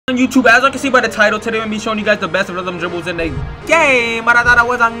On YouTube, as I can see by the title, today I'm gonna be showing you guys the best rhythm dribbles in the game. But I thought I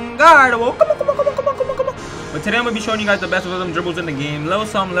was unguardable. Come on. But today I'm gonna be showing you guys the best rhythm dribbles in the game. Little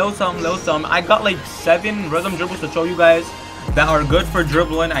some. I got like 7 rhythm dribbles to show you guys that are good for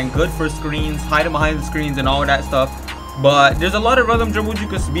dribbling and good for screens, hiding behind the screens and all that stuff. But there's a lot of rhythm dribbles you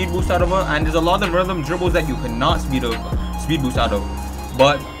can speed boost out of, and there's a lot of rhythm dribbles that you cannot speed boost out of.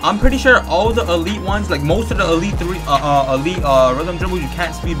 But I'm pretty sure all the elite ones, like most of the elite rhythm dribbles, you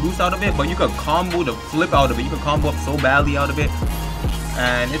can't speed boost out of it, but you can combo the flip out of it. You can combo up so badly out of it,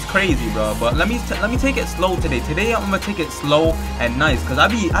 and it's crazy, bro. But let me take it slow today. Today I'm gonna take it slow and nice, cause I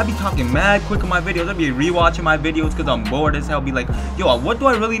be talking mad quick in my videos. I be rewatching my videos cause I'm bored as hell. Be like, yo, what do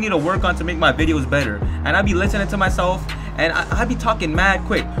I really need to work on to make my videos better? And I be listening to myself. And I be talking mad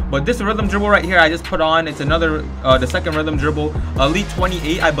quick. But this rhythm dribble right here I just put on, it's another the second rhythm dribble, Elite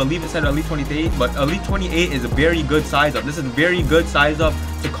 28. I believe it said Elite 28, but Elite 28 is a very good size up. This is a very good size up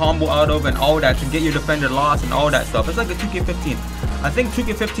to combo out of and all that, to get your defender lost and all that stuff. It's like a 2K15. I think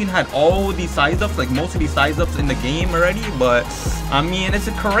 2K15 had all these size ups, like most of these size ups in the game already. But I mean, it's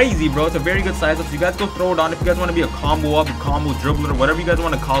crazy, bro. It's a very good size up. So you guys go throw it on if you guys want to be a combo up, a combo dribbler, whatever you guys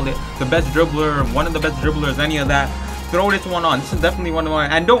want to call it, the best dribbler, one of the best dribblers, any of that. Throw this one on. This is definitely one of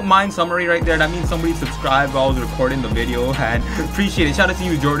mine. And don't mind summary right there. That means somebody subscribed while I was recording the video. And appreciate it. Shout out to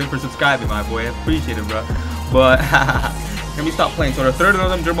you, Jordan, for subscribing, my boy. Appreciate it, bro. But let me stop playing. So the third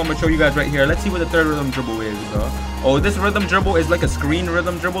rhythm dribble I'm gonna show you guys right here. Let's see what the third rhythm dribble is, bro. Oh, this rhythm dribble is like a screen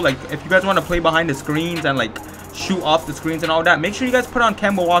rhythm dribble. Like if you guys want to play behind the screens and like shoot off the screens and all that, make sure you guys put on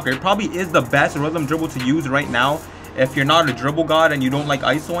Kemba Walker. It probably is the best rhythm dribble to use right now. If you're not a dribble god and you don't like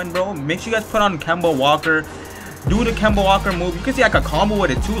ISOing, bro, make sure you guys put on Kemba Walker. Do the Kemba Walker move. You can see I can combo with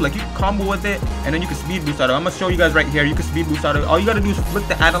it too. Like you can combo with it and then you can speed boost out of it. I'm gonna show you guys right here. You can speed boost out of it. All you gotta do is flick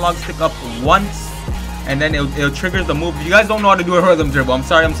the analog stick up once and then it'll trigger the move. If you guys don't know how to do a rhythm dribble, I'm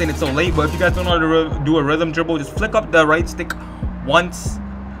sorry I'm saying it so late, but if you guys don't know how to do a rhythm dribble, just flick up the right stick once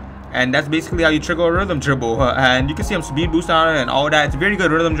and that's basically how you trigger a rhythm dribble. And you can see I'm speed boosting on it and all that. It's a very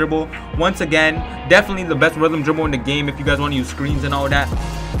good rhythm dribble. Once again, definitely the best rhythm dribble in the game if you guys want to use screens and all that.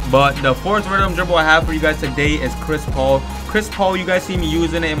 But the fourth rhythm dribble I have for you guys today is Chris Paul. Chris Paul, you guys see me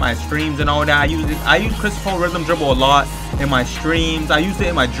using it in my streams and all that. I use Chris Paul rhythm dribble a lot in my streams. I use it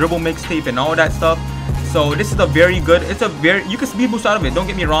in my dribble mixtape and all that stuff. So this is a very good, you can speed boost out of it. Don't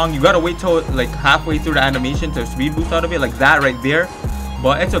get me wrong. You gotta wait till like halfway through the animation to speed boost out of it, like that right there.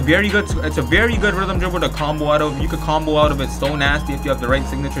 But it's a very good rhythm dribble to combo out of. You could combo out of it so nasty if you have the right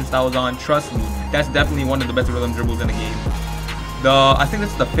signature styles on. Trust me, that's definitely one of the best rhythm dribbles in the game. I think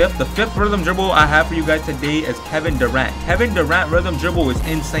this is the fifth. The fifth rhythm dribble I have for you guys today is Kevin Durant. Kevin Durant rhythm dribble is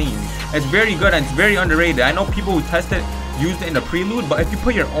insane. It's very good and it's very underrated. I know people who test it used it in the prelude, but if you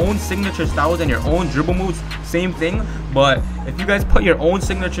put your own signature styles and your own dribble moves, same thing. But if you guys put your own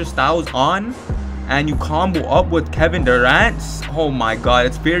signature styles on and you combo up with Kevin Durant, oh my god,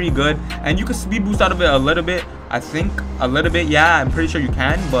 it's very good. And you can speed boost out of it a little bit. I think a little bit, yeah, I'm pretty sure you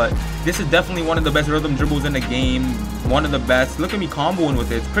can. But this is definitely one of the best rhythm dribbles in the game. One of the best. Look at me comboing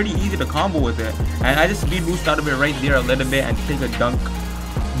with it. It's pretty easy to combo with it. And I just speed boost out of it right there a little bit and take a dunk.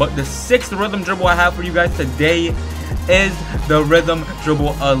 But the sixth rhythm dribble I have for you guys today is the rhythm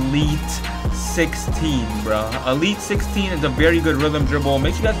dribble Elite 16, bro. Elite 16 is a very good rhythm dribble.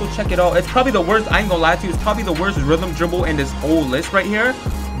 Make sure you guys go check it out. It's probably the worst, I ain't gonna lie to you, it's probably the worst rhythm dribble in this whole list right here.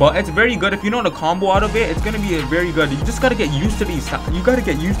 But it's very good. If you know how to combo out of it, it's gonna be very good. You just gotta get used to these. You gotta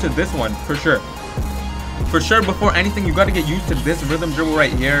get used to this one for sure. For sure, before anything, you gotta get used to this rhythm dribble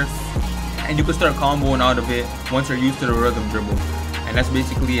right here, and you can start comboing out of it once you're used to the rhythm dribble. And that's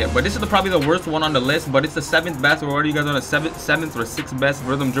basically it. But this is probably the worst one on the list, but it's the 7th best. We're already guys on the 7th or 6th best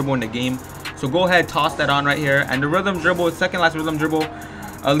rhythm dribble in the game. So go ahead, toss that on right here. And the rhythm dribble, second last rhythm dribble,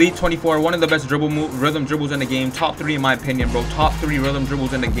 Elite 24, one of the best rhythm dribbles in the game. Top 3 in my opinion, bro. Top 3 rhythm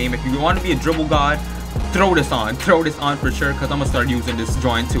dribbles in the game. If you want to be a dribble god, throw this on for sure, because I'm gonna start using this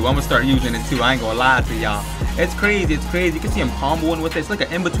joint too. I'm gonna start using it too. I ain't gonna lie to y'all. It's crazy. You can see him comboing with it. It's like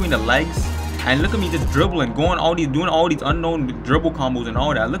an in between the legs. And look at me just dribbling, doing all these unknown dribble combos and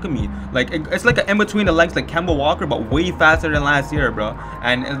all that. Look at me, like it's like an in between the legs, like Kemba Walker, but way faster than last year, bro.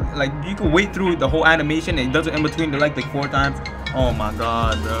 And like you can wait through the whole animation and it does it in between the legs like 4 times. Oh my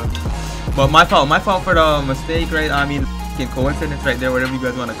god, bro. But my fault for the mistake, right? I mean, coincidence right there, whatever you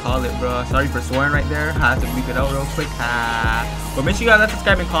guys want to call it, bro. Sorry for swearing right there. I had to bleep it out real quick. But make sure you guys like,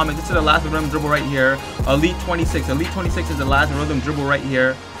 subscribe, and comment. This is the last rhythm dribble right here. Elite 26. Elite 26 is the last rhythm dribble right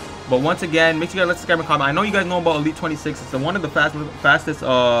here. But once again, make sure you guys like, subscribe, and comment. I know you guys know about Elite 26. It's one of the fastest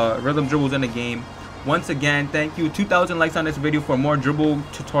rhythm dribbles in the game. Once again, thank you. 2,000 likes on this video for more dribble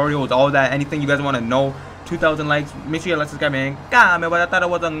tutorials, all that, anything you guys want to know. 2,000 likes. Make sure you like, subscribe, and comment. But I thought it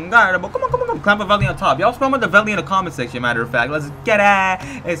was unguardable. Come on, come on, come on. Climb a valley on top. Y'all spam with the valley in the comment section, matter of fact. Let's get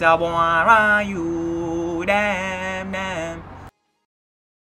it. It's our iRunYew. Damn, damn.